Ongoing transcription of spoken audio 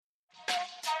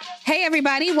Hey,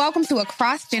 everybody. Welcome to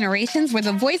Across Generations, where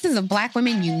the voices of Black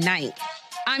women unite.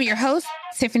 I'm your host,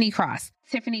 Tiffany Cross.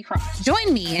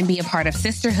 Join me and be a part of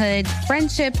sisterhood,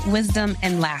 friendship, wisdom,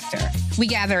 and laughter. We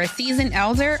gather a seasoned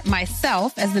elder,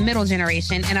 myself as the middle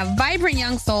generation, and a vibrant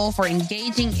young soul for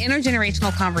engaging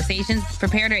intergenerational conversations.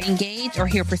 Prepare to engage or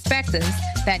hear perspectives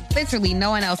that literally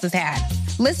no one else has had.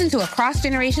 Listen to Across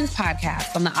Generations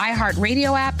podcast on the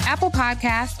iHeartRadio app, Apple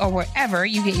Podcasts, or wherever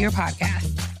you get your podcasts.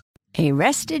 A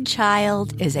rested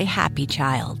child is a happy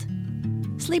child.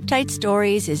 Sleep Tight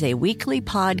Stories is a weekly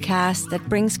podcast that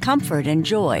brings comfort and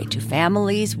joy to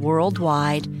families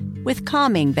worldwide with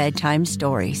calming bedtime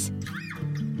stories.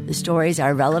 The stories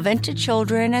are relevant to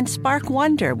children and spark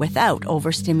wonder without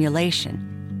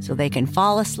overstimulation, so they can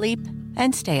fall asleep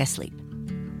and stay asleep.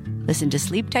 Listen to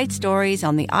Sleep Tight Stories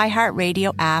on the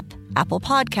iHeartRadio app, Apple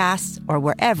Podcasts, or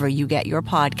wherever you get your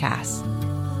podcasts.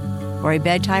 For a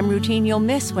bedtime routine you'll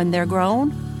miss when they're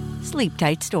grown, Sleep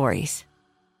Tight Stories.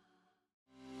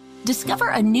 Discover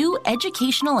a new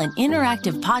educational and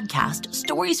interactive podcast,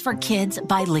 Stories for Kids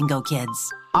by Lingo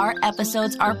Kids. Our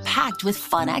episodes are packed with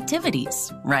fun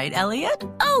activities. Right, Elliot?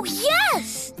 Oh,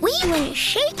 yes! We went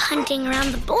shape hunting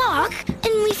around the block,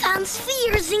 and we found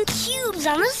spheres and cubes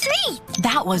on the street.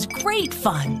 That was great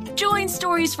fun. Join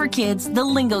Stories for Kids, the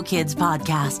Lingo Kids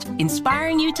podcast,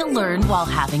 inspiring you to learn while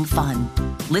having fun.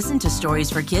 Listen to Stories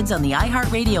for Kids on the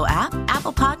iHeartRadio app,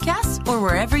 Apple Podcasts, or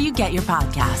wherever you get your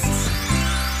podcasts.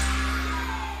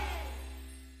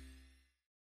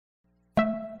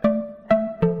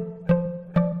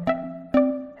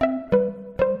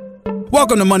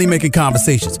 Welcome to Money Making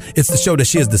Conversations. It's the show that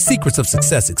shares the secrets of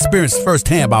success, experienced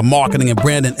firsthand by marketing and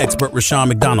branding expert Rashawn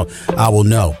McDonald. I will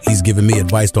know he's given me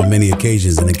advice on many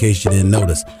occasions, and in case you didn't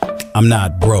notice, I'm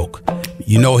not broke.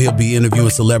 You know he'll be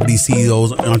interviewing celebrity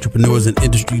CEOs, entrepreneurs, and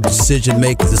industry decision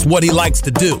makers. It's what he likes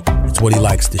to do. It's what he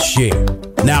likes to share.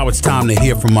 Now it's time to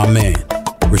hear from my man,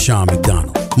 Rashawn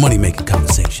McDonald. Money Making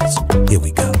Conversations. Here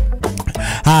we go.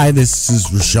 Hi, this is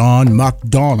Rashawn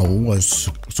McDonald, was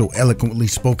so eloquently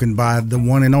spoken by the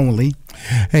one and only.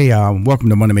 Hey, welcome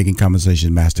to Money Making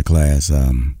Conversations Masterclass.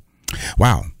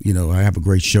 Wow, I have a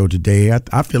great show today.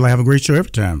 I feel I have a great show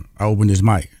every time I open this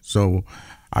mic. So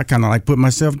I kind of like put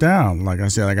myself down. Like I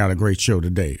said, I got a great show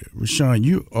today. Rashawn,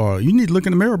 you need to look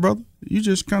in the mirror, brother. You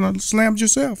just kind of slammed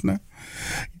yourself now.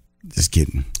 Just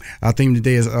kidding. Our theme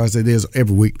today is, as it is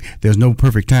every week, there's no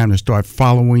perfect time to start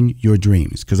following your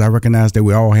dreams, because I recognize that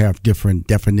we all have different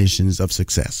definitions of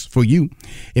success. For you,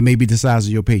 it may be the size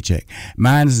of your paycheck.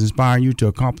 Mine is inspiring you to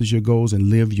accomplish your goals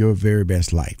and live your very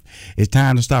best life. It's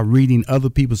time to stop reading other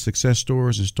people's success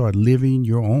stories and start living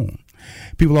your own.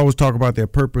 People always talk about their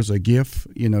purpose or gift.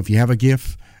 If you have a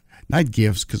gift, not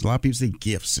gifts, because a lot of people say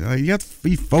gifts. You have to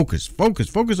be focused.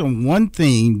 Focus on one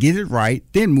thing, get it right,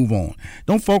 then move on.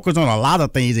 Don't focus on a lot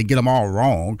of things and get them all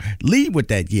wrong. Lead with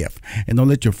that gift. And don't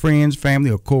let your friends, family,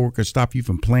 or coworkers stop you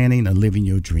from planning or living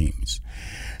your dreams.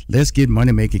 Let's get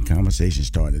money-making conversation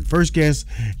started. First guest,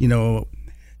 is going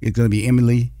to be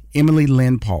Emily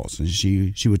Lynn Paulson.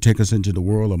 She would take us into the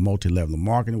world of multilevel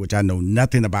marketing, which I know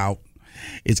nothing about.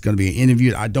 It's going to be an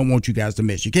interview I don't want you guys to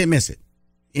miss. You can't miss it.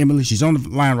 Emily, she's on the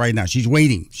line right now. She's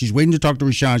waiting. She's waiting to talk to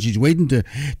Rashawn. She's waiting to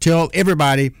tell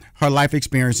everybody her life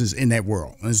experiences in that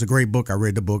world. And it's a great book. I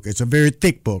read the book. It's a very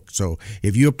thick book. So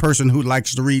if you're a person who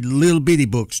likes to read little bitty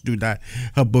books, do that.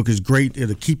 Her book is great.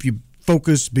 It'll keep you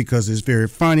focused because it's very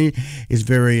funny. It's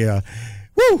very,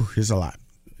 it's a lot.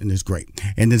 And it's great.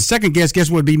 And the second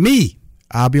guest would be me.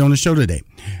 I'll be on the show today.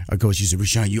 Of course, you said,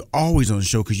 Rashawn, you're always on the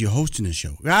show because you're hosting the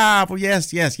show. Well,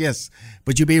 yes.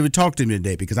 But you'll be able to talk to me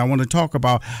today because I want to talk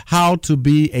about how to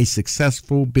be a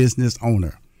successful business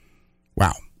owner.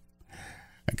 Wow.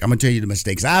 I'm going to tell you the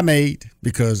mistakes I made,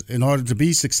 because in order to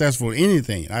be successful in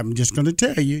anything, I'm just going to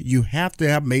tell you, you have to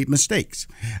have made mistakes.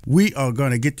 We are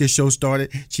going to get this show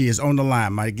started. She is on the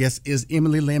line. My guest is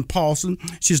Emily Lynn Paulson.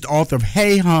 She's the author of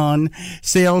Hey Hun,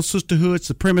 Sales, Sisterhood,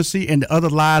 Supremacy, and the Other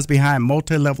Lies Behind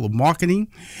Multilevel Marketing.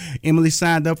 Emily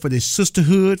signed up for the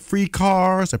Sisterhood, free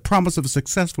cars, a promise of a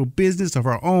successful business of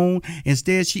her own.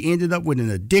 Instead, she ended up with an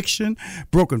addiction,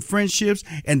 broken friendships,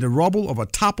 and the rubble of a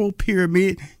toppled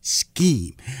pyramid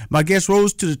scheme. My guest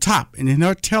rose to the top, and in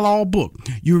her tell-all book,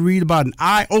 you read about an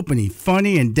eye-opening,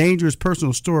 funny, and dangerous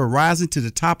personal story rising to the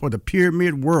top of the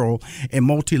pyramid world in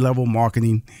multi-level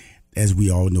marketing, as we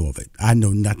all know of it. I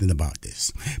know nothing about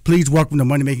this. Please welcome to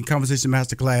Money Making Conversation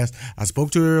Masterclass. I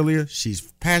spoke to her earlier.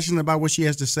 She's passionate about what she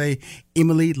has to say.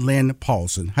 Emily Lynn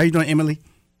Paulson. How you doing, Emily?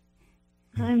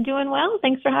 I'm doing well.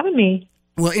 Thanks for having me.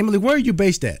 Well, Emily, where are you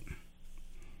based at?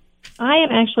 I am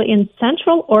actually in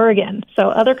Central Oregon, so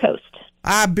other coast.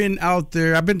 I've been out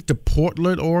there. I've been to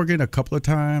Portland, Oregon a couple of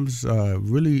times.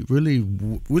 Really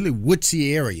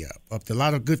woodsy area. Up to a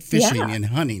lot of good fishing and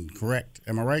hunting, correct?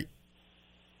 Am I right?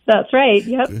 That's right.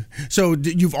 Yep. So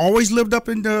you've always lived up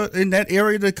in that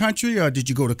area of the country, or did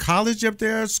you go to college up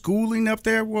there, schooling up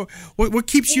there? What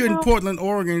keeps you in Portland,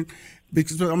 Oregon?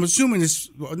 Because I'm assuming it's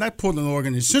not Portland,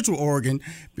 Oregon, it's Central Oregon,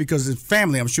 because it's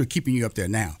family, I'm sure, keeping you up there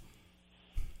now.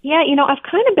 Yeah, I've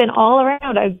kind of been all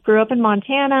around. I grew up in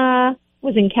Montana,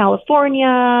 was in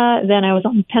California, then I was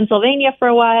in Pennsylvania for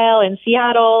a while, in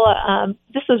Seattle.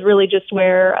 This was really just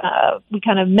where we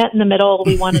kind of met in the middle.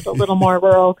 We wanted a little more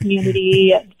rural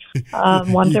community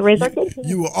and wanted to raise our kids.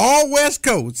 You were all West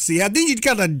Coast. See, I think you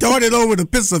kind of darted over to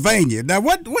Pennsylvania. Now,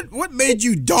 what made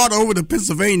you dart over to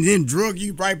Pennsylvania, then drug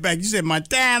you right back? You said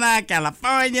Montana,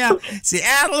 California,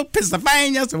 Seattle,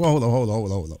 Pennsylvania. So hold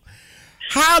on.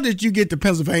 How did you get to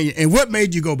Pennsylvania, and what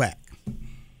made you go back?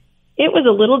 It was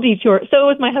a little detour. So it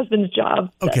was my husband's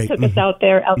job that took us out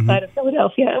there outside of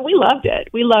Philadelphia, and we loved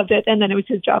it. And then it was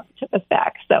his job that took us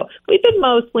back. So we've been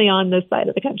mostly on this side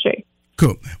of the country.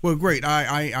 Cool. Well, great.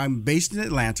 I'm based in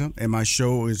Atlanta, and my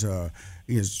show is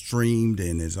streamed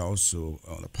and is also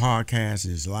on a podcast.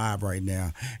 It's live right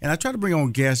now, and I try to bring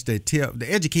on guests that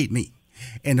educate me.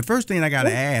 And the first thing I got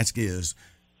to ask is,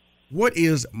 what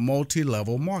is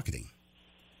multi-level marketing?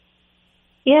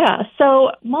 Yeah, so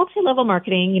multi-level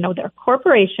marketing, they're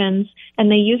corporations,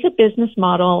 and they use a business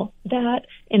model that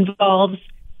involves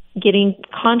getting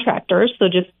contractors, so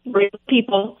just real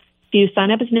people, you sign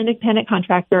up as an independent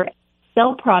contractor,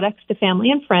 sell products to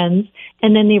family and friends,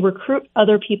 and then they recruit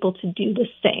other people to do the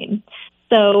same.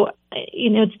 So,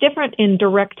 it's different in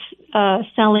direct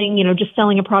selling, just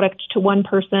selling a product to one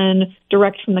person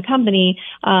direct from the company,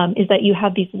 is that you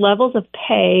have these levels of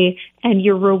pay and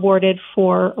you're rewarded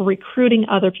for recruiting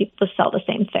other people to sell the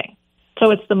same thing.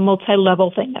 So it's the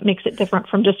multi-level thing that makes it different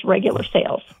from just regular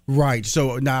sales. Right.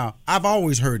 So now I've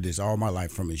always heard this all my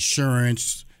life from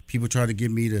insurance. People try to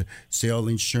get me to sell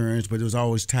insurance, but it was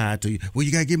always tied to, well,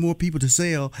 you got to get more people to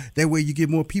sell. That way you get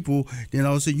more people,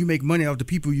 so you make money off the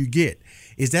people you get.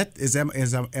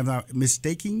 Am I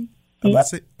mistaking? Yep.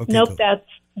 Okay, nope, cool.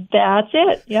 That's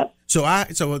it. Yep. So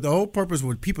the whole purpose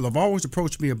was people have always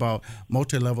approached me about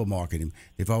multi-level marketing.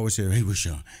 They've always said, hey,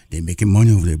 Rashawn, they're making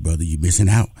money over there, brother. You're missing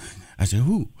out. I said,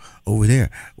 who? Over there.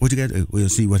 What you got to, well,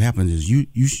 see, what happens is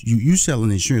you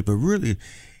selling insurance, but really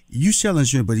you sell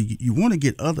insurance, but you want to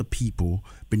get other people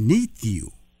beneath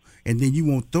you. And then you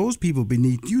want those people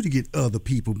beneath you to get other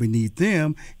people beneath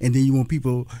them. And then you want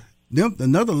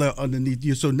another level underneath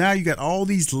you. So now you got all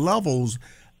these levels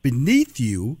beneath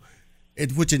you,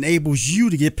 which enables you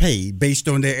to get paid based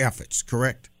on their efforts,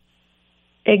 correct?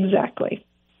 Exactly.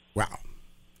 Wow.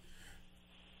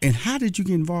 And how did you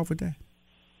get involved with that?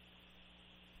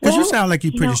 Because you sound like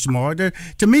you're pretty smart.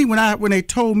 To me, when they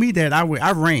told me that, I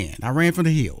ran for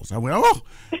the hills. I went,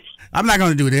 I'm not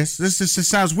going to do this. This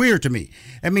sounds weird to me.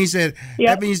 That means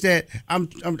that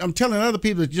I'm telling other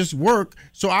people to just work,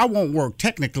 so I won't work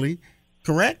technically,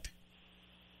 correct?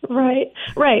 Right.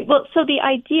 Well, so the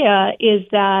idea is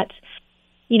that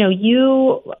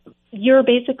you're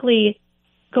basically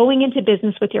going into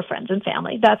business with your friends and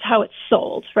family. That's how it's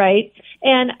sold, right?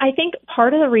 And I think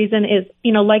part of the reason is,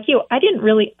 like you, I didn't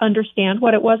really understand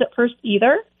what it was at first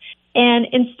either. And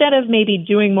instead of maybe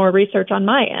doing more research on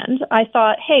my end, I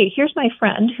thought, hey, here's my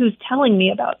friend who's telling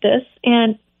me about this,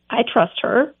 and I trust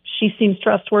her. She seems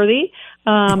trustworthy.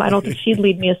 I don't think she'd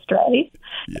lead me astray.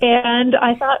 Yeah. And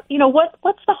I thought,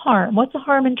 what's the harm? What's the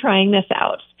harm in trying this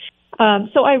out?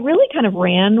 So I really kind of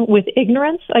ran with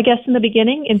ignorance, I guess, in the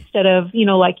beginning, instead of,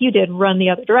 like you did, run the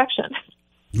other direction.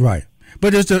 Right.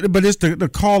 But it's the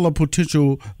call of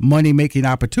potential money making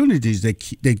opportunities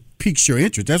that piques your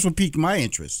interest. That's what piqued my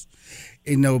interest.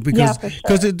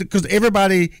 Because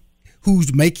everybody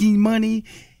who's making money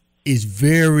is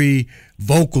very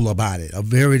vocal about it.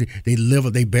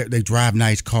 They drive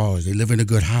nice cars. They live in a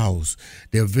good house.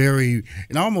 They're very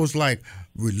and almost like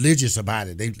religious about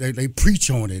it. They preach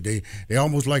on it. They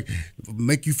almost like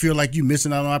make you feel like you're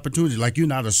missing out on opportunities, like you're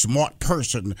not a smart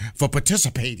person for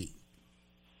participating.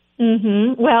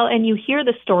 Mm-hmm. Well, and you hear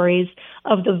the stories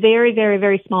of the very, very,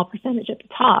 very small percentage at the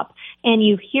top, and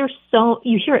you hear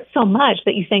it so much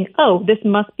that you think, oh, this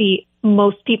must be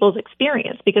most people's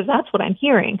experience, because that's what I'm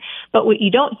hearing. But what you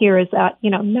don't hear is that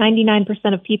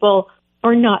 99% of people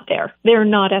are not there. They're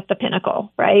not at the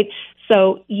pinnacle, right?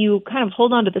 So you kind of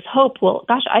hold on to this hope. Well,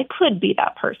 gosh, I could be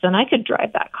that person. I could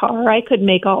drive that car. I could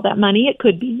make all that money. It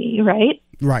could be me, right?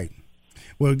 Right.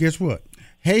 Well, guess what?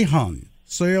 Hey, hon.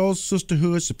 Sales,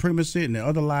 Sisterhood, Supremacy, and the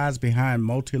Other Lies Behind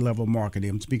Multilevel Marketing.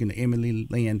 I'm speaking to Emily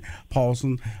Lynn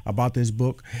Paulson about this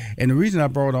book. And the reason I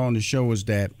brought on the show is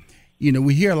that,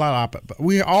 we hear a lot of,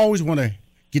 we always want to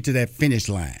get to that finish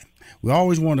line. We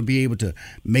always want to be able to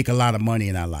make a lot of money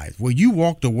in our lives. Well, you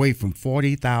walked away from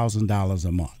 $40,000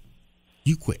 a month.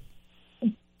 You quit.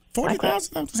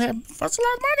 $40,000, that's a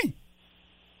lot of money.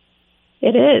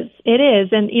 It is.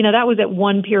 And, that was at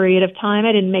one period of time.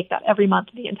 I didn't make that every month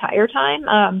the entire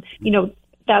time.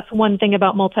 That's one thing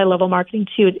about multi-level marketing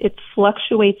too. It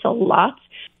fluctuates a lot.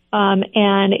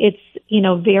 And it's,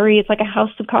 it's like a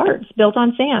house of cards built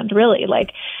on sand, really.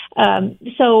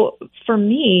 So for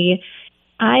me,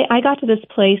 I got to this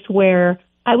place where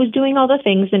I was doing all the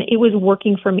things and it was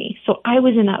working for me. So I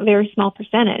was in that very small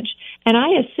percentage. And I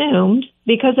assumed,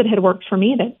 because it had worked for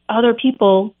me, that other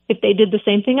people, if they did the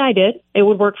same thing I did, it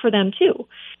would work for them too.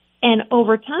 And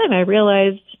over time, I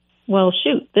realized, well,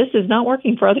 shoot, this is not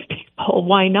working for other people.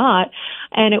 Why not?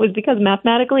 And it was because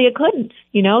mathematically it couldn't.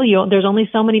 There's only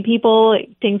so many people,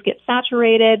 things get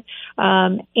saturated.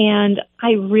 And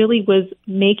I really was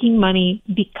making money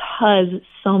because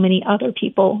so many other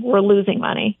people were losing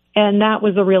money. And that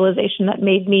was a realization that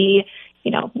made me,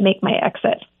 make my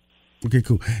exit. Okay,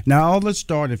 cool. Now, all this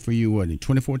started for you, in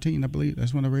 2014, I believe?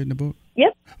 That's when I read in the book?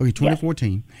 Yep. Okay,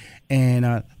 2014. Yep.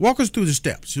 And walk us through the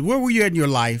steps. Where were you at in your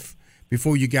life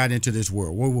before you got into this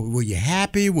world? Were you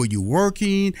happy? Were you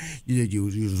working? You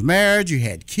was married? You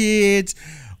had kids?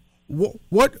 Were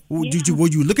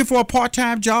you looking for a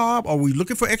part-time job? Or were you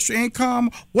looking for extra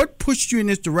income? What pushed you in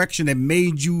this direction that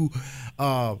made you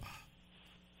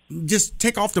just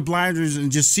take off the blinders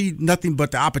and just see nothing but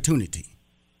the opportunity?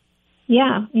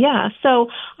 Yeah. So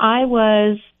I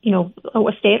was,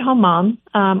 a stay-at-home mom.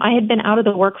 I had been out of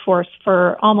the workforce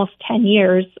for almost 10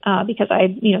 years because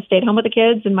I, stayed home with the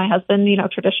kids, and my husband,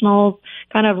 traditional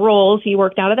kind of roles. He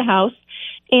worked out of the house.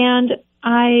 And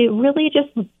I really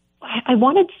I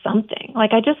wanted something.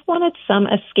 I just wanted some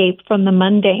escape from the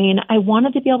mundane. I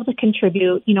wanted to be able to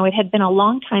contribute. It had been a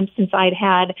long time since I'd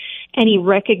had any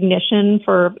recognition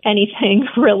for anything,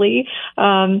 really.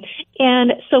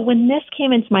 And so when this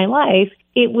came into my life,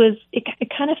 it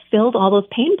kind of filled all those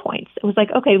pain points. It was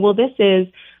like, okay, well,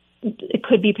 it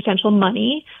could be potential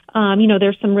money.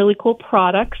 There's some really cool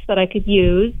products that I could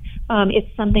use.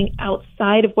 It's something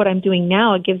outside of what I'm doing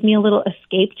now. It gives me a little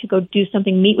escape to go do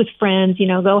something, meet with friends,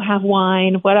 go have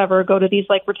wine, whatever, go to these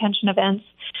retention events.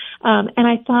 And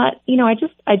I thought,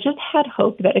 I just had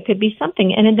hope that it could be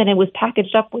something. And then it was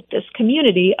packaged up with this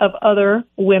community of other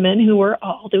women who were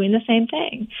all doing the same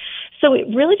thing. So it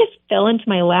really just fell into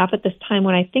my lap at this time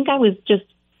when I think I was just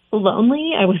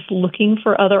lonely. I was looking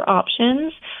for other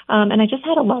options. And I just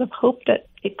had a lot of hope that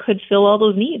it could fill all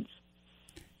those needs.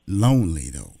 Lonely,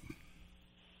 though.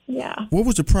 Yeah. What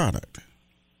was the product?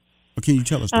 Or can you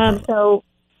tell us the product?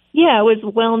 It was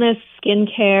wellness,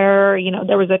 skincare.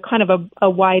 There was a kind of a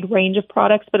wide range of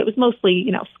products, but it was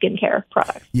mostly, skincare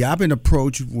products. Yeah, I've been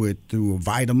approached through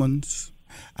vitamins.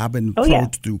 I've been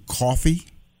approached through coffee.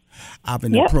 I've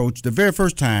been approached. The very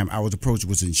first time I was approached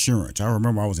was insurance. I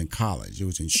remember I was in college. It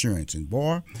was insurance. And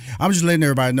boy, I'm just letting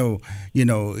everybody know,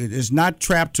 it's not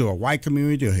trapped to a white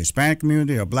community, a Hispanic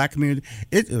community, a black community.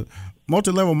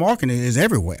 Multi-level marketing is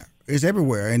everywhere. It's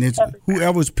everywhere. And it's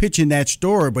whoever's pitching that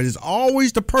story, but it's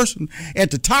always the person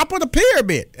at the top of the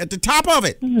pyramid, at the top of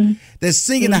it, that's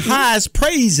singing the highest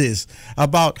praises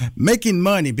about making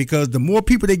money, because the more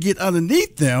people they get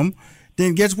underneath them,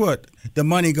 then guess what? The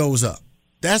money goes up.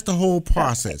 That's the whole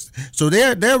process. So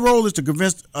their role is to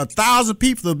convince 1,000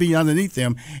 people to be underneath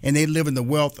them, and they live in the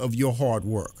wealth of your hard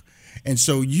work. And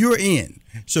so you're in.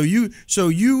 So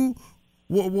you're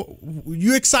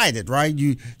excited, right?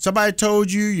 Somebody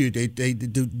told you.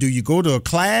 Do you go to a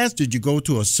class? Did you go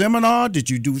to a seminar?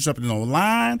 Did you do something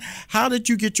online? How did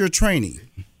you get your training?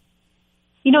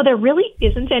 There really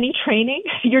isn't any training.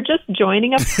 You're just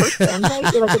joining a person,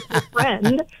 right? You're like a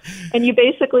friend, and you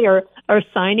basically are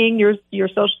signing your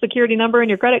social security number and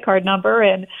your credit card number,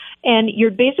 and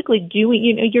you're basically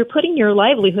doing, you're putting your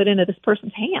livelihood into this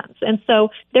person's hands, and so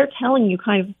they're telling you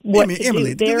kind of what to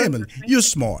Emily, do. Emily, you're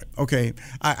smart, okay?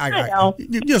 I know.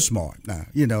 You're smart now.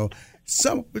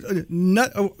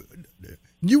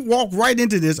 You walk right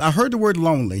into this. I heard the word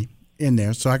lonely in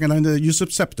there, so I can understand you're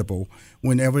susceptible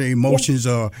whenever emotions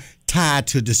are tied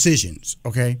to decisions,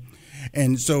 okay?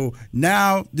 And so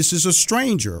now this is a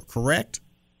stranger, correct?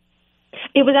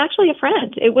 It was actually a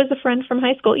friend. It was a friend from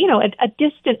high school, a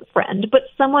distant friend, but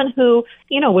someone who,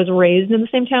 was raised in the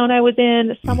same town I was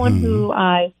in, someone who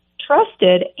I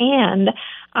trusted, and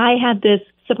I had this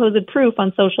supposed proof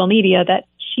on social media that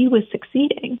she was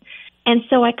succeeding. And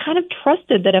so I kind of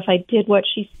trusted that if I did what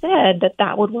she said,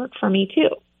 that would work for me too.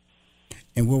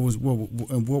 And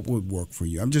what would work for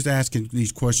you? I'm just asking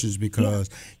these questions because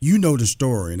you know the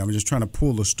story, and I'm just trying to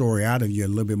pull the story out of you a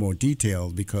little bit more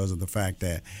detailed because of the fact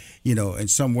that, in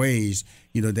some ways,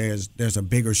 there's a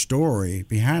bigger story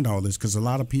behind all this because a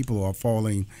lot of people are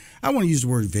falling. I want to use the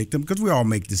word victim because we all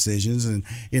make decisions, and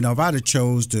if I'd have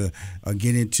chose to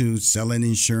get into selling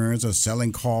insurance or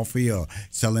selling coffee or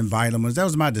selling vitamins, that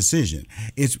was my decision.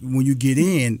 It's when you get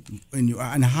in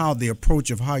and how the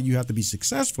approach of how you have to be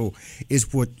successful is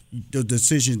what the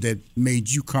decision that made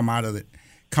you come out of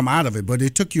it. But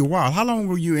it took you a while. How long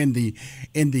were you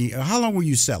how long were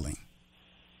you selling?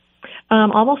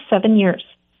 Almost 7 years.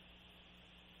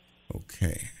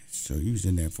 Okay, so you was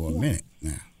in there for a minute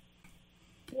now.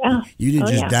 Yeah. You didn't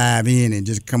just dive in and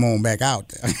just come on back out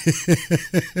there.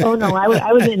 Oh, no,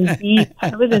 I was in deep.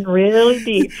 I was in really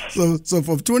deep. So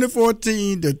from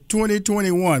 2014 to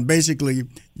 2021, basically,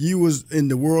 you was in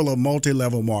the world of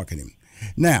multi-level marketing.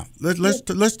 Now,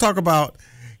 let's talk about,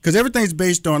 because everything's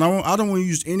based on, I don't want to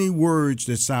use any words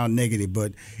that sound negative,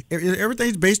 but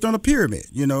everything's based on a pyramid.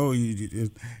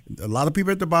 A lot of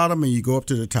people at the bottom and you go up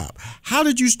to the top. How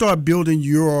did you start building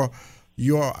your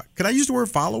can I use the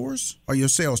word followers or your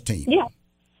sales team?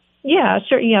 Yeah,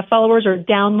 sure. Yeah, followers or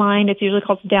downline. It's usually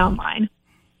called downline.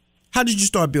 How did you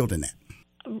start building that?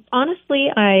 Honestly,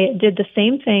 I did the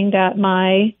same thing that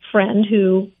my friend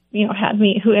who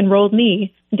enrolled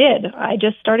me did. I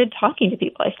just started talking to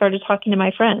people. I started talking to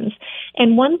my friends.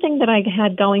 And one thing that I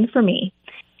had going for me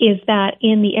is that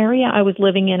in the area I was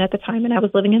living in at the time, and I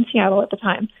was living in Seattle at the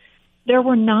time, there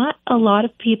were not a lot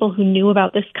of people who knew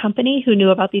about this company, who knew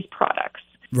about these products.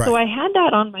 Right. So I had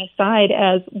that on my side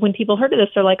as when people heard of this,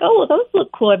 they're like, oh, well, those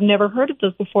look cool. I've never heard of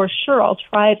those before. Sure, I'll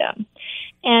try them.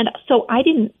 And so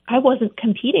I wasn't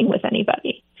competing with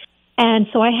anybody. And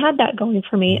so I had that going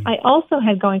for me. I also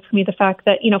had going for me the fact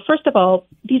that, first of all,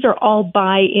 these are all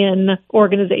buy-in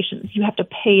organizations. You have to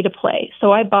pay to play.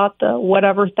 So I bought the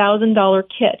whatever $1,000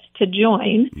 kit to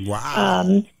join.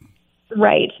 Wow.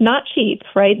 Right. Not cheap,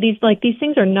 right? These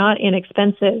things are not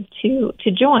inexpensive to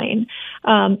join.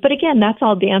 But again, that's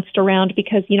all danced around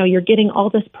because, you're getting all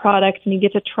this product and you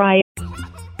get to try it.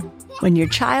 When your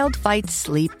child fights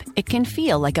sleep, it can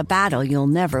feel like a battle you'll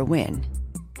never win.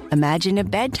 Imagine a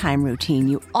bedtime routine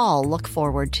you all look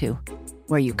forward to,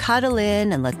 where you cuddle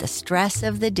in and let the stress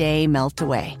of the day melt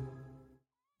away.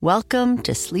 Welcome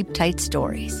to Sleep Tight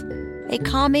Stories, a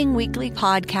calming weekly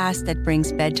podcast that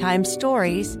brings bedtime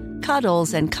stories,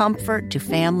 cuddles, and comfort to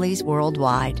families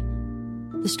worldwide.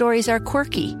 The stories are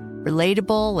quirky,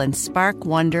 relatable, and spark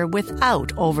wonder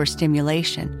without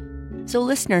overstimulation, so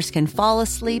listeners can fall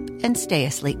asleep and stay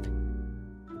asleep.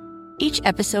 Each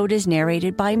episode is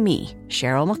narrated by me,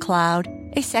 Cheryl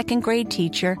McLeod, a second-grade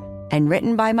teacher, and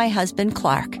written by my husband,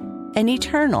 Clark, an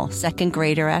eternal second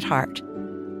grader at heart.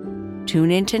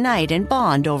 Tune in tonight and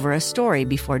bond over a story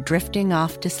before drifting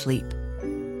off to sleep.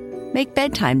 Make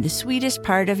bedtime the sweetest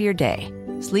part of your day.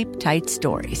 Sleep Tight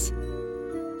Stories.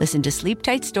 Listen to Sleep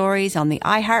Tight Stories on the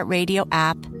iHeartRadio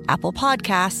app, Apple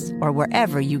Podcasts, or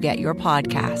wherever you get your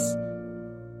podcasts.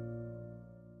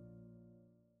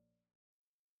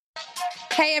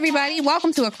 Hey, everybody.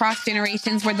 Welcome to Across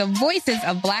Generations, where the voices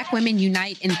of Black women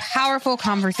unite in powerful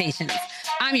conversations.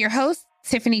 I'm your host,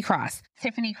 Tiffany Cross.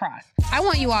 I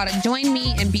want you all to join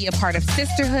me and be a part of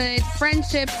sisterhood,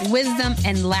 friendship, wisdom,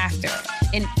 and laughter.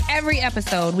 In every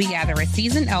episode, we gather a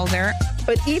seasoned elder.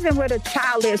 But even with a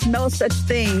child, there's no such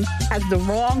thing as the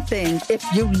wrong thing if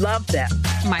you love them.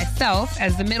 Myself,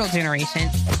 as the middle generation.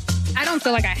 I don't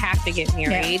feel like I have to get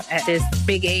married at this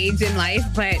big age in life,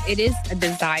 but it is a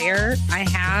desire I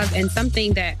have and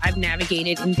something that I've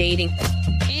navigated in dating.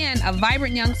 And a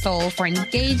vibrant young soul for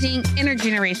engaging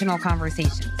intergenerational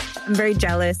conversations. I'm very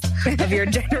jealous of your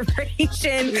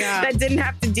generation that didn't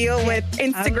have to deal with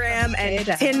Instagram and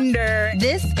Tinder.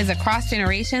 This is Across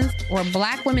Generations, where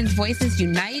Black women's voices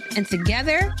unite, and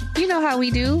together, you know how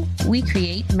we do, we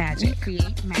create magic.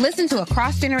 Listen to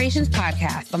Across Generations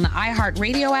podcast on the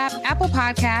iHeartRadio app, Apple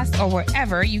Podcasts, or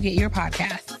wherever you get your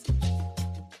podcasts.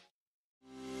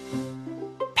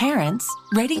 Parents,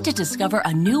 ready to discover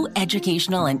a new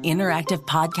educational and interactive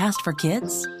podcast for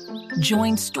kids?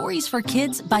 Join Stories for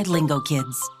Kids by Lingo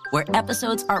Kids, where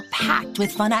episodes are packed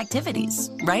with fun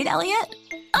activities. Right, Elliot?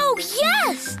 Oh,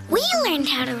 yes! We learned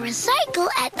how to recycle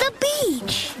at the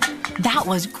beach. That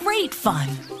was great fun.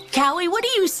 Callie, what do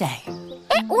you say?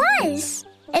 It was.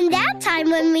 And that time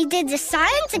when we did the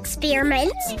science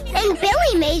experiments and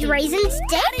Billy made raisins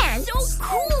dance. So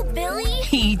cool, Billy.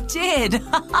 He did.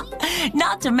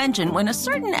 Not to mention when a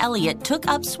certain Elliot took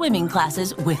up swimming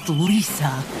classes with Lisa.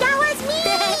 That was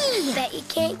me. Bet you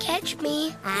can't catch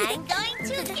me. I'm going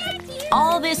to get you.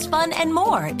 All this fun and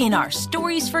more in our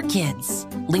Stories for Kids.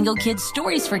 Lingo Kids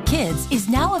Stories for Kids is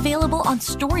now available on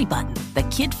Story Button, the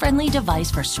kid-friendly device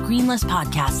for screenless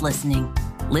podcast listening.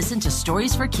 Listen to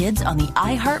Stories for Kids on the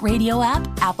iHeartRadio app,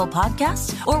 Apple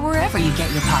Podcasts, or wherever you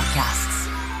get your podcasts.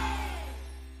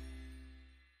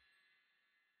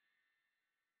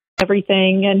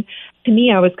 Everything. And to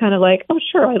me, I was kind of like, oh,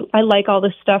 sure, I like all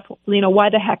this stuff. Why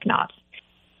the heck not?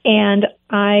 And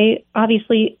I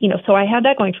obviously, so I had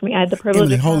that going for me. I had the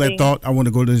privilege Emily, of hold that thought. I want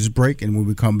to go to this break, and when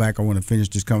we come back, I want to finish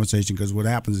this conversation, because what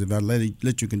happens if I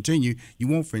let you continue, you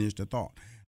won't finish the thought.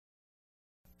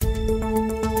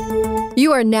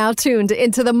 You are now tuned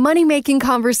into the Money Making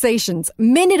Conversations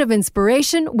Minute of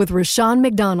Inspiration with Rushion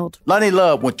McDonald. Lonnie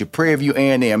Love went to Prairie View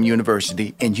A&M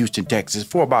University in Houston, Texas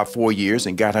for about 4 years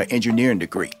and got her engineering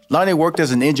degree. Lonnie worked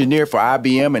as an engineer for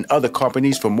IBM and other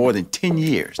companies for more than 10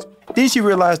 years. Then she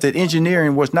realized that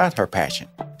engineering was not her passion.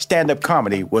 Stand-up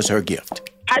comedy was her gift.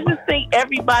 I just think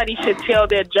everybody should tell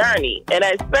their journey, and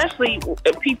especially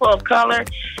people of color.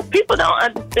 People don't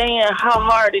understand how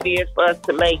hard it is for us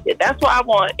to make it. That's why I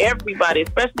want everybody,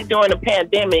 especially during the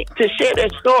pandemic, to share their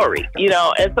story,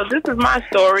 And so this is my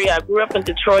story. I grew up in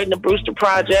Detroit in the Brewster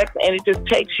Projects, and it just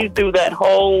takes you through that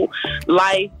whole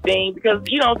life thing because,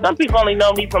 some people only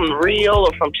know me from Real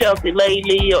or from Chelsea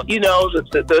Lately or,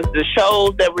 the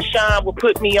shows that Rashawn would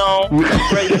put me on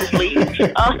graciously.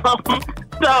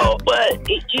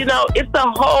 It's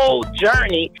a whole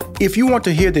journey. If you want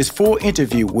to hear this full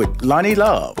interview with Lonnie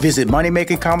Love, visit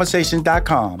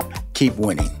moneymakingconversations.com. Keep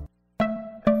winning.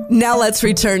 Now let's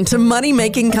return to Money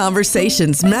Making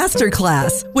Conversations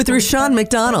Masterclass with Rushion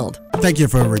McDonald. Thank you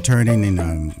for returning. And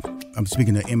I'm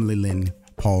speaking to Emily Lynn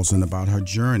Paulson about her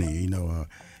journey.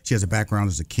 She has a background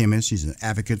as a chemist. She's an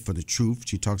advocate for the truth.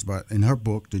 She talks about, in her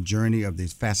book, the journey of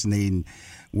this fascinating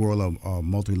world of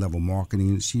multi-level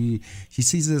marketing. She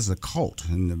sees it as a cult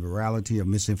and the virality of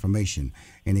misinformation.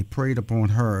 And they preyed upon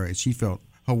her, and she felt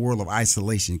her world of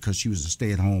isolation because she was a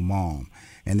stay-at-home mom.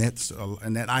 And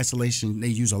that isolation they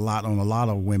use a lot on a lot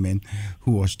of women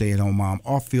who are stay-at-home mom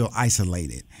or feel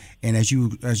isolated. And as you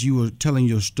were telling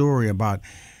your story about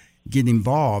getting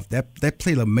involved, that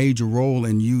played a major role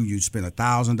in you. You spent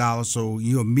 $1,000, so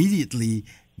you immediately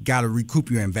got to recoup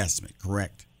your investment,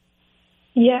 correct?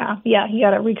 Yeah, you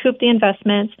got to recoup the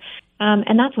investments.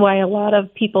 And that's why a lot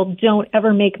of people don't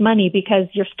ever make money, because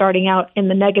you're starting out in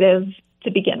the negative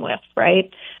to begin with,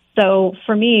 right? So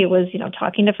for me, it was,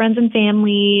 talking to friends and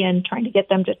family and trying to get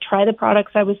them to try the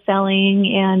products I was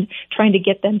selling and trying to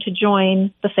get them to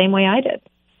join the same way I did.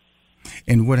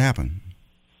 And what happened?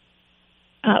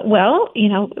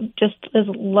 Just as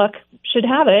luck should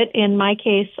have it, in my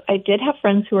case, I did have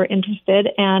friends who were interested,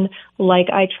 and like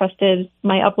I trusted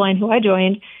my upline who I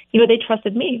joined, they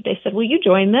trusted me. They said, well, you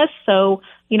join this, so,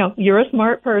 you're a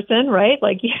smart person, right?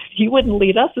 Like you wouldn't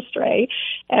lead us astray.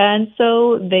 And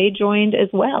so they joined as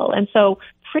well. And so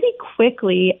pretty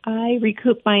quickly I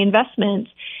recouped my investment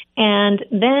and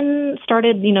then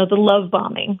started, the love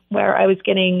bombing, where I was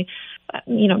getting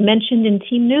mentioned in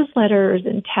team newsletters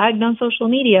and tagged on social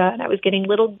media, and I was getting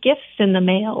little gifts in the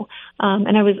mail.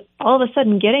 And I was all of a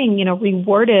sudden getting,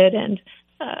 rewarded and,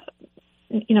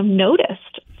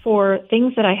 noticed for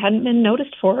things that I hadn't been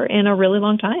noticed for in a really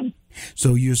long time.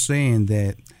 So you're saying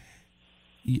that,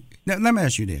 now let me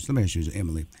ask you this,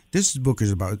 Emily. This book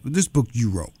you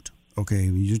wrote. Okay,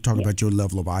 you're talking about your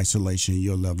level of isolation,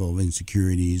 your level of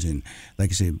insecurities, and like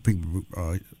I said,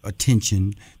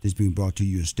 attention that's being brought to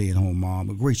you, a stay-at-home mom,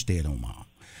 a great stay-at-home mom.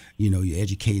 You're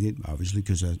educated, obviously,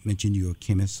 because I mentioned you're a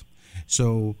chemist.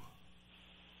 So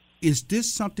is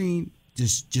this something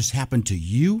just happened to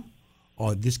you,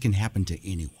 or this can happen to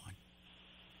anyone?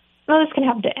 Well, this can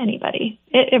happen to anybody.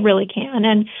 It really can.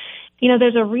 And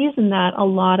there's a reason that a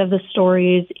lot of the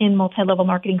stories in multi-level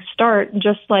marketing start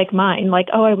just like mine, like,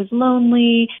 oh, I was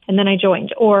lonely and then I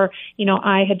joined, or,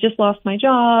 I had just lost my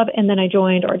job and then I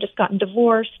joined, or I just gotten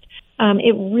divorced.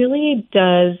 It really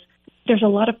does. There's a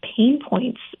lot of pain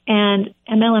points, and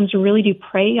MLMs really do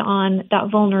prey on that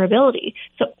vulnerability.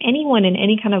 So anyone in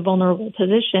any kind of vulnerable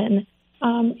position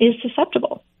is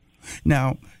susceptible.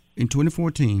 Now, in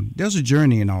 2014, there's a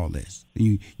journey in all this.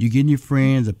 You getting your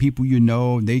friends, the people you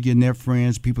know, they getting their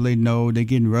friends, people they know, they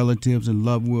getting relatives and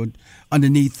loved ones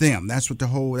underneath them. That's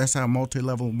how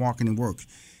multi-level marketing works.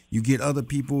 You get other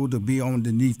people to be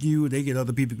underneath you, they get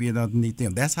other people to be underneath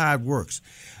them. That's how it works.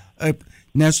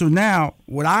 Now,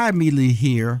 what I immediately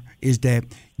hear is that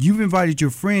you've invited your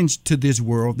friends to this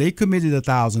world. They committed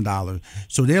 $1,000,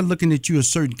 so they're looking at you a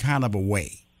certain kind of a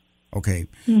way. Okay.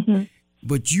 Mm-hmm.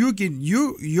 But you're getting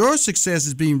your success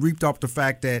is being reaped off the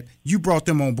fact that you brought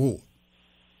them on board.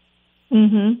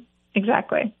 Mm-hmm.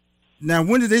 Exactly. Now,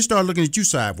 when did they start looking at you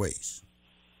sideways?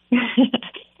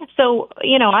 So,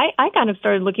 I kind of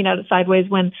started looking at it sideways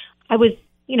when I was,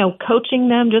 coaching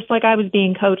them just like I was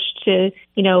being coached to,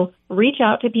 reach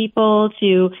out to people,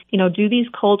 to, do these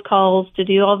cold calls, to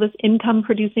do all this income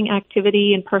producing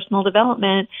activity and personal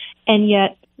development. And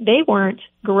yet they weren't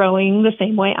growing the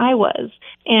same way I was.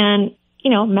 And,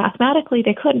 mathematically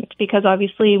they couldn't, because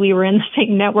obviously we were in the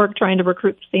same network trying to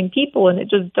recruit the same people, and it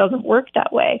just doesn't work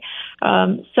that way.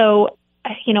 So,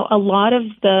 a lot of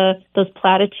those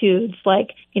platitudes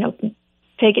like,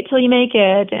 take it till you make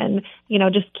it, and,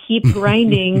 just keep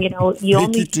grinding, you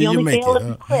only fail if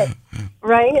you quit,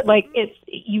 right? Like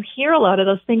you hear a lot of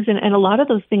those things, and a lot of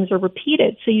those things are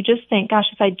repeated. So you just think, gosh,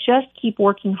 if I just keep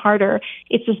working harder,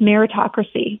 it's this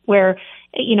meritocracy where,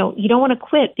 you don't want to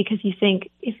quit because you think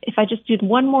if I just do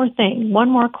one more thing, one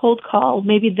more cold call,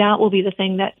 maybe that will be the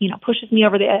thing that, pushes me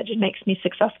over the edge and makes me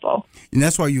successful. And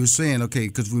that's why you were saying, okay,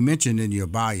 because we mentioned in your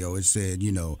bio, it said,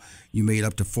 you made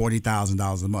up to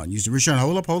 $40,000 a month. You said, Rashawn,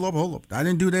 hold up. I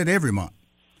didn't do that every month.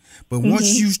 But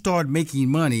once you start making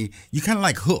money, you kind of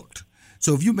like hooked.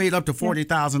 So if you made up to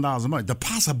 $40,000 a month, the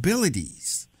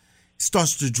possibilities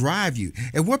starts to drive you.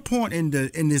 At what point in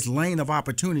this lane of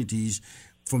opportunities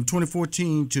from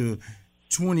 2014 to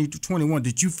 2021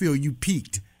 did you feel you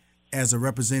peaked as a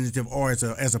representative or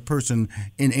as a person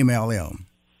in MLM?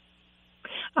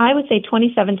 I would say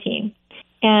 2017.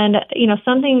 And,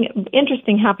 something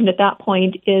interesting happened at that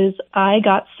point is I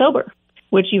got sober,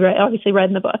 which you obviously read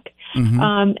in the book. Mm-hmm.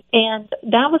 And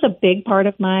that was a big part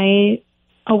of my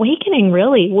awakening,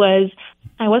 really, was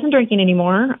I wasn't drinking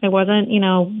anymore. I wasn't,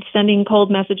 sending cold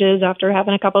messages after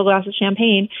having a couple of glasses of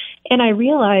champagne. And I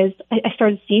realized I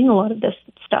started seeing a lot of this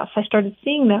stuff. I started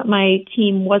seeing that my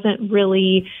team wasn't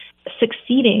really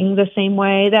succeeding the same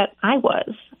way that I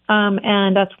was.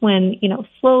 And that's when,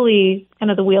 slowly kind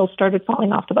of the wheels started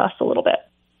falling off the bus a little bit.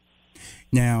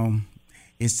 Now,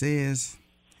 it says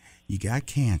you got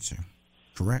cancer,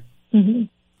 correct? Mm-hmm.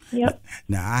 Yep.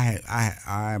 Now,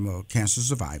 I'm a cancer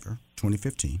survivor,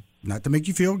 2015. Not to make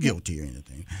you feel guilty or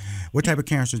anything. What type of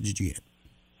cancer did you get?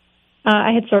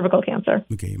 I had cervical cancer.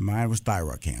 Okay, mine was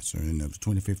thyroid cancer, and it was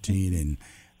 2015, and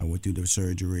I went through the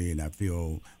surgery, and I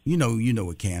feel,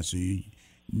 with cancer,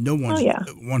 no one's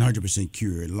 100%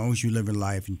 cured. As long as you live in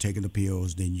life and taking the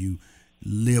pills, then you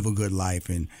live a good life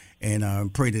and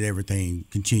pray that everything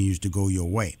continues to go your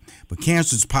way. But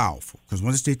cancer is powerful, because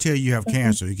once they tell you have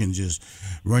cancer, it can just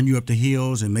run you up the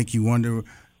hills and make you wonder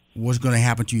what's going to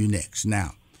happen to you next.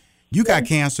 Now, you got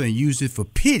cancer and used it for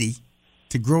pity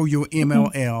to grow your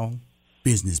MLL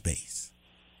business base.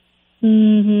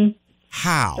 Mm-hmm.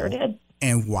 How sure did.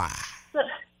 And why?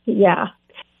 Yeah.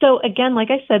 So again, like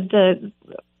I said, the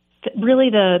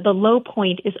low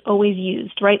point is always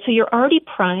used, right? So you're already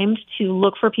primed to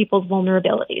look for people's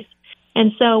vulnerabilities.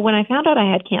 And so when I found out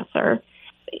I had cancer,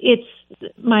 it's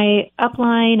my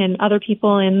upline and other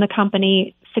people in the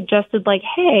company suggested, like,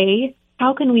 hey,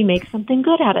 how can we make something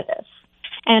good out of this?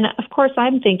 And of course,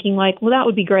 I'm thinking like, well, that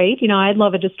would be great. I'd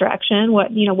love a distraction.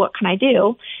 What can I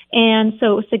do? And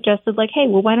so it was suggested like, hey,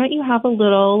 well, why don't you have a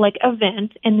little like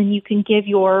event, and then you can give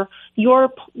your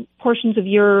portions of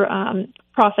your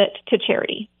profit to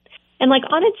charity. And like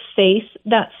on its face,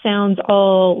 that sounds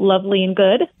all lovely and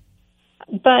good,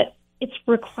 but it's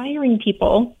requiring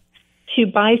people to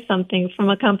buy something from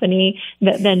a company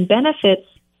that then benefits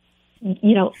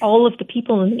all of the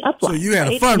people in the upline. So you had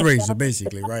a fundraiser,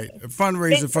 basically, right? A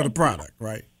fundraiser for the product,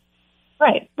 right?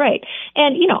 Right.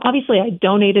 And, obviously I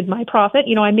donated my profit.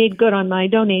 I made good on my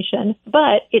donation,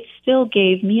 but it still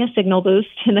gave me a signal boost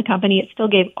in the company. It still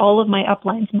gave all of my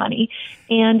uplines money.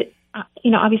 And,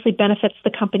 obviously benefits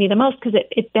the company the most because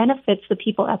it benefits the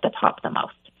people at the top the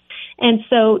most. And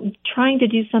so trying to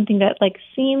do something that like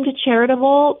seemed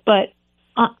charitable, but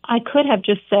I could have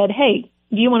just said, hey,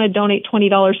 do you want to donate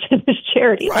 $20 to this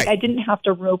charity? Right. Like I didn't have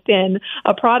to rope in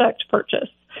a product purchase.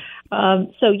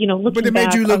 So, looking but it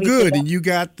back, made you look good, and you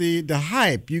got the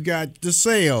hype, you got the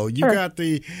sale, you got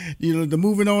the the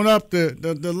moving on up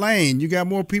the lane. You got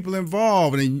more people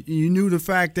involved, and you knew the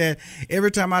fact that every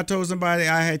time I told somebody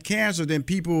I had cancer, then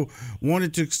people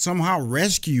wanted to somehow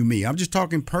rescue me. I'm just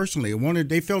talking personally.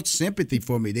 They felt sympathy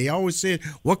for me. They always said,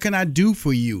 "What can I do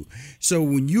for you?" So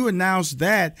when you announced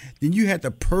that, then you had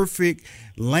the perfect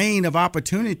lane of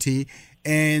opportunity.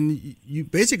 and you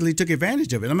basically took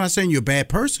advantage of it. I'm not saying you're a bad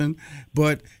person,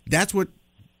 but that's what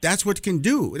can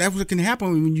do. That's what can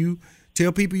happen when you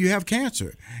tell people you have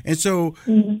cancer. And so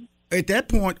at that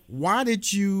point, why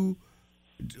did you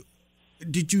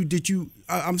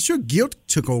I'm sure guilt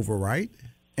took over, right?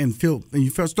 And you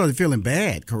started feeling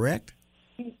bad, correct?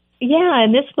 Yeah,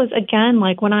 and this was again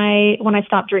like when I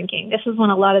stopped drinking. This is when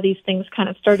a lot of these things kind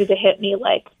of started to hit me,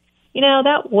 like,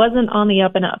 that wasn't on the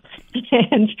up and up.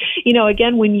 And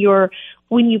again, when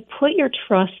you put your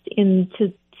trust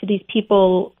into these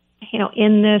people,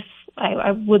 in this,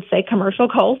 I would say commercial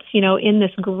cult, in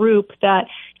this group that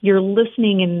you're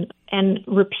listening and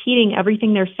repeating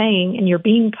everything they're saying, and you're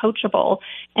being coachable,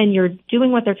 and you're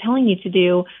doing what they're telling you to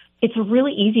do, it's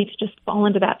really easy to just fall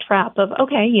into that trap of,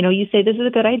 okay, you say this is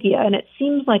a good idea, and it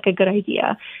seems like a good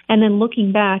idea, and then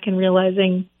looking back and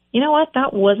realizing, you know what,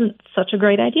 that wasn't such a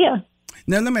great idea.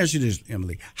 Now, let me ask you this,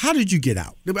 Emily. How did you get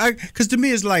out? Because to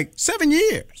me, it's like 7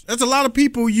 years. That's a lot of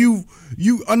people I'm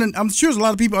sure there's a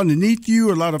lot of people underneath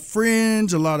you, a lot of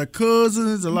friends, a lot of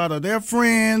cousins, a lot of their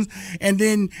friends. And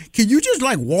then can you just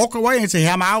like walk away and say,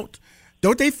 I'm out?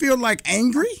 Don't they feel like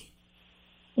angry?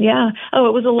 Yeah. Oh,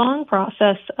 it was a long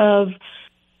process of,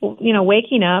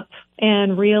 waking up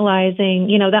and realizing,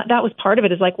 that was part of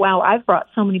it, is like, wow, I've brought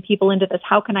so many people into this.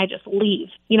 How can I just leave?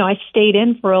 I stayed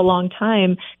in for a long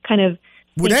time, kind of.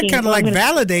 Well, that kind of like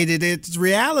validated its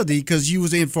reality because you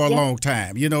was in for a long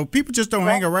time. People just don't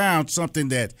hang around something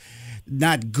that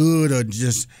not good or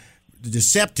just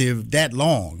deceptive that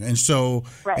long. And so,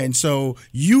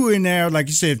 you were in there, like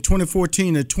you said,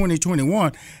 2014 to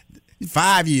 2021,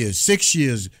 5 years, 6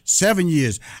 years, 7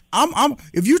 years.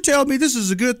 If you tell me this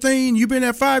is a good thing, you've been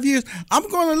there 5 years, I'm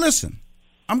going to listen.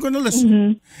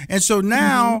 Mm-hmm. And so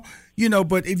now,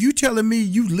 but if you telling me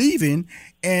you leaving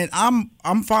and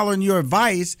I'm following your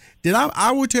advice, then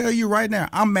I will tell you right now,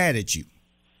 I'm mad at you.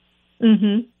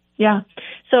 Mm-hmm. Yeah.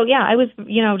 So I was,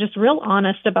 just real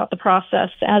honest about the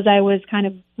process as I was kind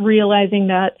of realizing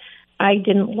that I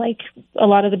didn't like a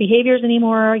lot of the behaviors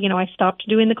anymore. I stopped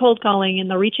doing the cold calling and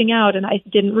the reaching out, and I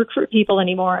didn't recruit people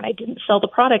anymore, and I didn't sell the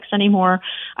products anymore.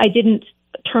 I didn't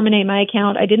terminate my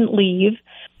account. I didn't leave.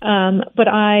 But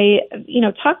I,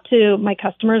 talked to my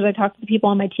customers. I talked to the people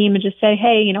on my team and just say,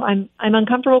 hey, I'm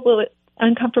uncomfortable with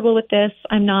this.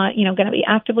 I'm not, going to be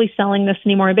actively selling this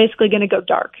anymore. I'm basically going to go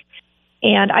dark.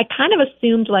 And I kind of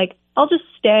assumed like, I'll just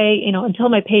stay, until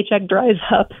my paycheck dries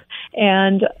up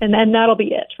and then that'll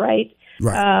be it. Right.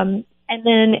 And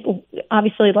then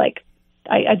obviously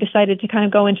I decided to kind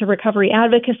of go into recovery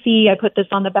advocacy. I put this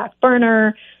on the back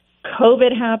burner.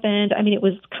 COVID happened. I mean, it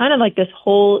was kind of like this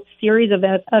whole series of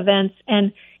events.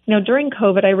 And, during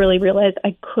COVID, I really realized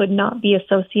I could not be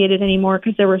associated anymore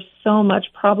because there was so much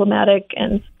problematic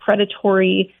and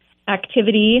predatory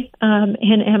activity in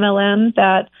MLM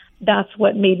that's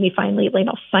what made me finally,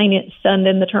 send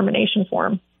in the termination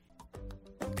form.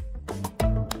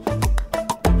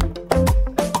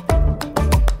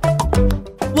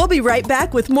 We'll be right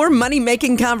back with more Money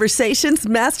Making Conversations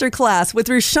Masterclass with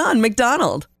Rushion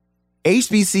McDonald.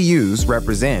 HBCUs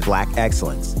represent Black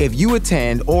excellence. If you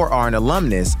attend or are an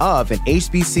alumnus of an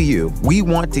HBCU, we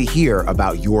want to hear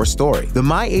about your story. The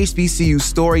My HBCU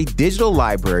Story digital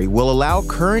library will allow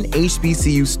current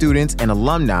HBCU students and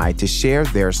alumni to share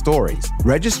their stories.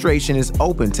 Registration is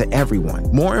open to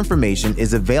everyone. More information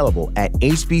is available at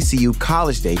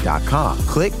hbcucollegeday.com.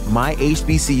 Click My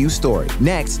HBCU Story.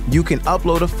 Next, you can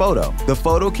upload a photo. The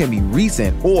photo can be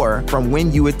recent or from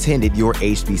when you attended your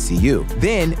HBCU.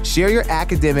 Then, share your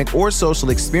academic or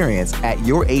social experience at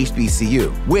your HBCU,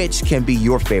 which can be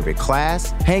your favorite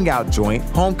class, hangout joint,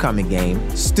 homecoming game,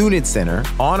 student center,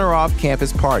 on or off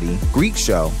campus party, Greek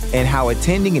show, and how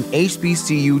attending an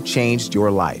HBCU changed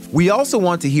your life. We also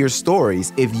want to hear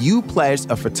stories if you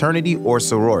pledged a fraternity or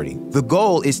sorority. The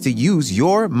goal is to use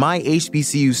your My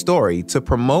HBCU story to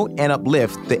promote and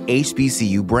uplift the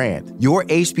HBCU brand. Your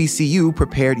HBCU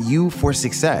prepared you for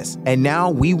success, and now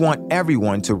we want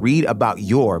everyone to read about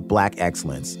your Black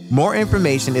excellence. More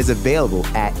information is available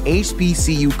at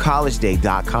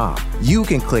hbcucollegeday.com. You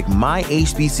can click My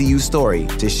HBCU Story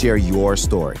to share your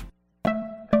story.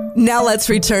 Now let's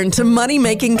return to Money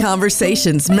Making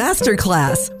Conversations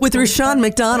Masterclass with Rushion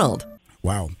McDonald.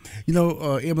 Wow.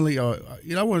 Emily, I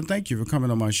want to thank you for coming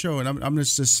on my show. And I'm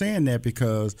just saying that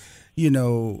because,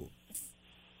 you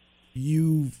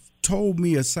told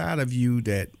me a side of you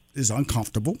that is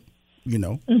uncomfortable.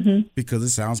 Because it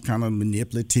sounds kind of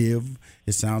manipulative.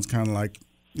 It sounds kind of like,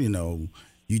 you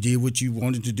did what you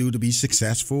wanted to do to be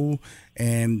successful.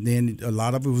 And then a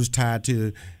lot of it was tied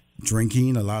to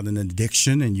drinking, a lot of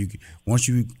addiction, and once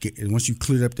you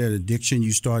cleared up that addiction,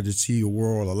 you started to see your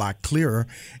world a lot clearer,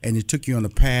 and it took you on the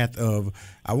path of,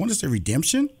 I want to say,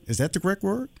 redemption. Is that the correct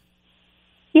word?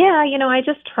 Yeah, I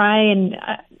just try and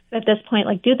at this point,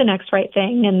 like, do the next right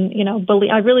thing, and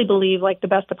I really believe like the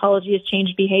best apology is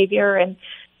changed behavior, and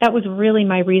that was really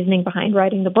my reasoning behind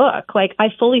writing the book. Like, I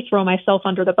fully throw myself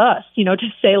under the bus, to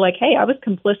say like, hey, I was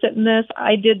complicit in this,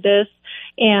 I did this,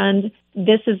 and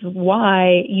this is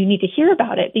why you need to hear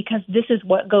about it, because this is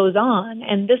what goes on,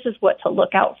 and this is what to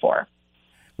look out for.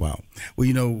 Wow.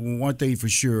 Well, one thing for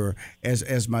sure,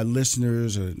 as my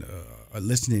listeners are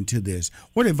listening to this,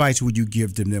 what advice would you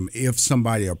give to them if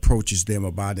somebody approaches them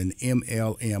about an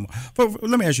MLM?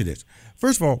 Let me ask you this.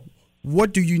 First of all,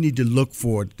 what do you need to look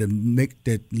for to make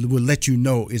that will let you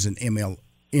know is an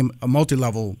a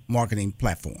multi-level marketing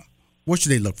platform? What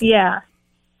should they look for? Yeah.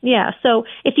 So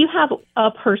if you have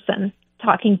a person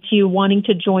talking to you wanting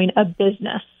to join a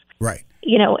business, right,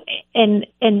 and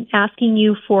asking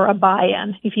you for a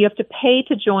buy-in, if you have to pay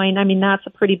to join, I mean, that's a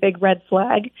pretty big red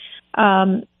flag.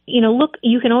 Look,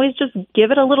 you can always just give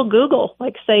it a little Google,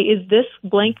 like say, is this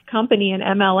blank company an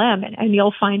MLM? And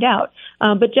you'll find out.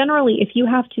 But generally, if you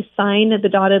have to sign the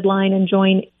dotted line and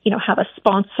join, have a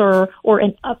sponsor or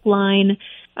an upline,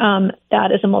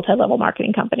 that is a multi-level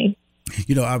marketing company.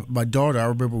 My daughter, I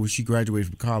remember when she graduated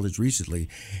from college recently,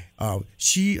 there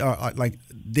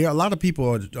are a lot of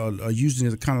people are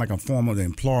using it kind of like a form of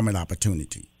employment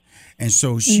opportunity. And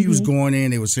so she was going in,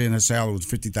 they were saying her salary was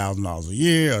 $50,000 a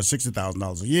year or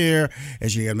 $60,000 a year,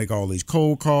 and she had to make all these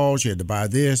cold calls, she had to buy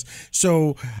this.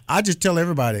 So I just tell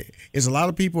everybody, a lot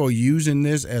of people are using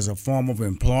this as a form of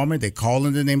employment. They're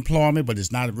calling it employment, but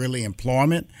it's not really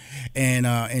employment.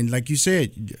 And like you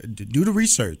said, do the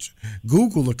research,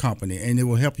 Google the company, and it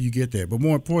will help you get there. But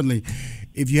more importantly,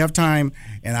 if you have time,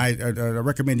 and I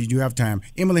recommend that you have time,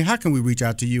 Emily, how can we reach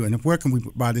out to you, and where can we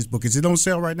buy this book? Is it on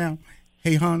sale right now?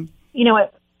 Hey, hon.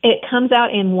 It comes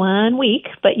out in 1 week,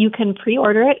 but you can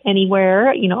pre-order it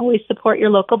anywhere. Always support your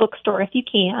local bookstore if you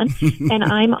can. And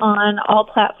I'm on all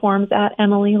platforms at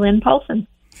Emily Lynn Paulson.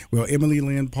 Well, Emily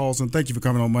Lynn Paulson, thank you for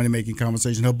coming on Money Making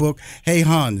Conversation. Her book, Hey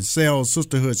Hon, Sells,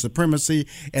 Sisterhood, Supremacy,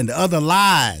 and the Other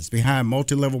Lies Behind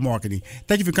Multilevel Marketing.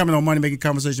 Thank you for coming on Money Making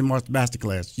Conversation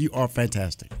Masterclass. You are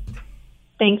fantastic.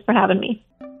 Thanks for having me.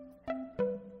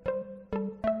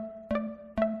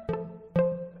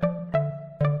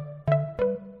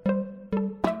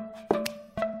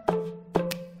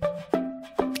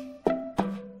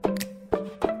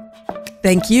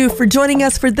 Thank you for joining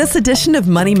us for this edition of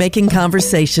Money Making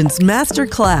Conversations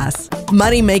Masterclass.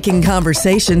 Money Making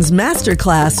Conversations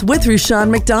Masterclass with Rushion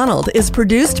McDonald is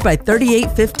produced by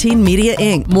 3815 Media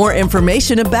Inc. More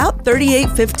information about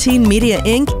 3815 Media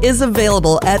Inc. is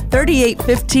available at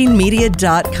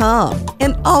 3815media.com.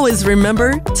 And always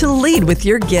remember to lead with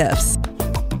your gifts.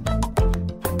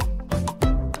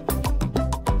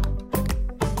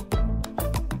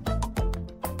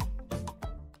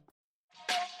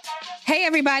 Hey,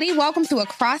 everybody. Welcome to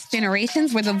Across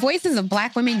Generations, where the voices of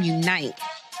Black women unite.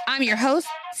 I'm your host,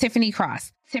 Tiffany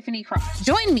Cross.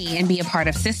 Join me and be a part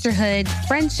of sisterhood,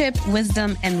 friendship,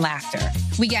 wisdom, and laughter.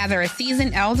 We gather a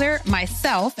seasoned elder,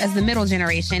 myself as the middle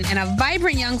generation, and a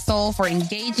vibrant young soul for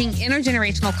engaging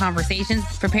intergenerational conversations.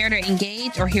 Prepare to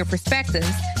engage or hear perspectives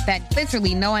that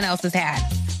literally no one else has had.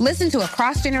 Listen to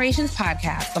Across Generations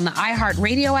podcast on the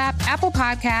iHeartRadio app, Apple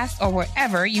Podcasts, or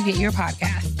wherever you get your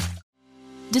podcasts.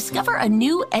 Discover a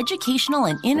new educational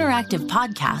and interactive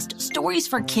podcast, Stories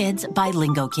for Kids by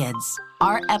Lingo Kids.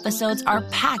 Our episodes are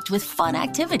packed with fun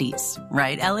activities.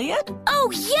 Right, Elliot? Oh,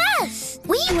 yes!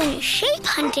 We went shape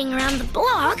hunting around the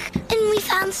block, and we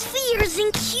found spheres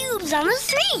and cubes on the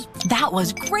street. That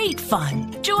was great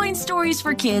fun. Join Stories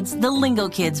for Kids, the Lingo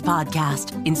Kids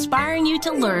podcast, inspiring you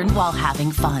to learn while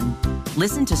having fun.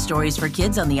 Listen to Stories for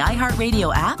Kids on the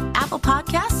iHeartRadio app, Apple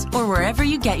Podcasts, or wherever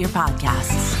you get your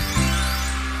podcasts.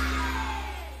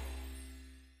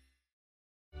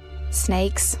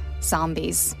 Snakes,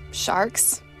 zombies,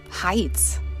 sharks,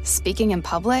 heights, speaking in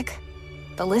public.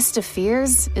 The list of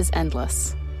fears is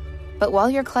endless. But while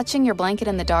you're clutching your blanket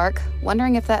in the dark,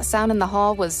 wondering if that sound in the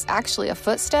hall was actually a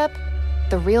footstep,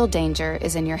 the real danger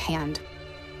is in your hand,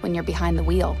 when you're behind the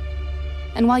wheel.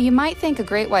 And while you might think a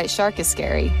great white shark is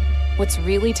scary, what's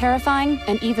really terrifying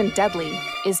and even deadly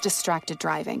is distracted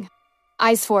driving.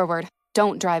 Eyes forward,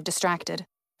 don't drive distracted.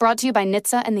 Brought to you by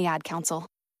NHTSA and the Ad Council.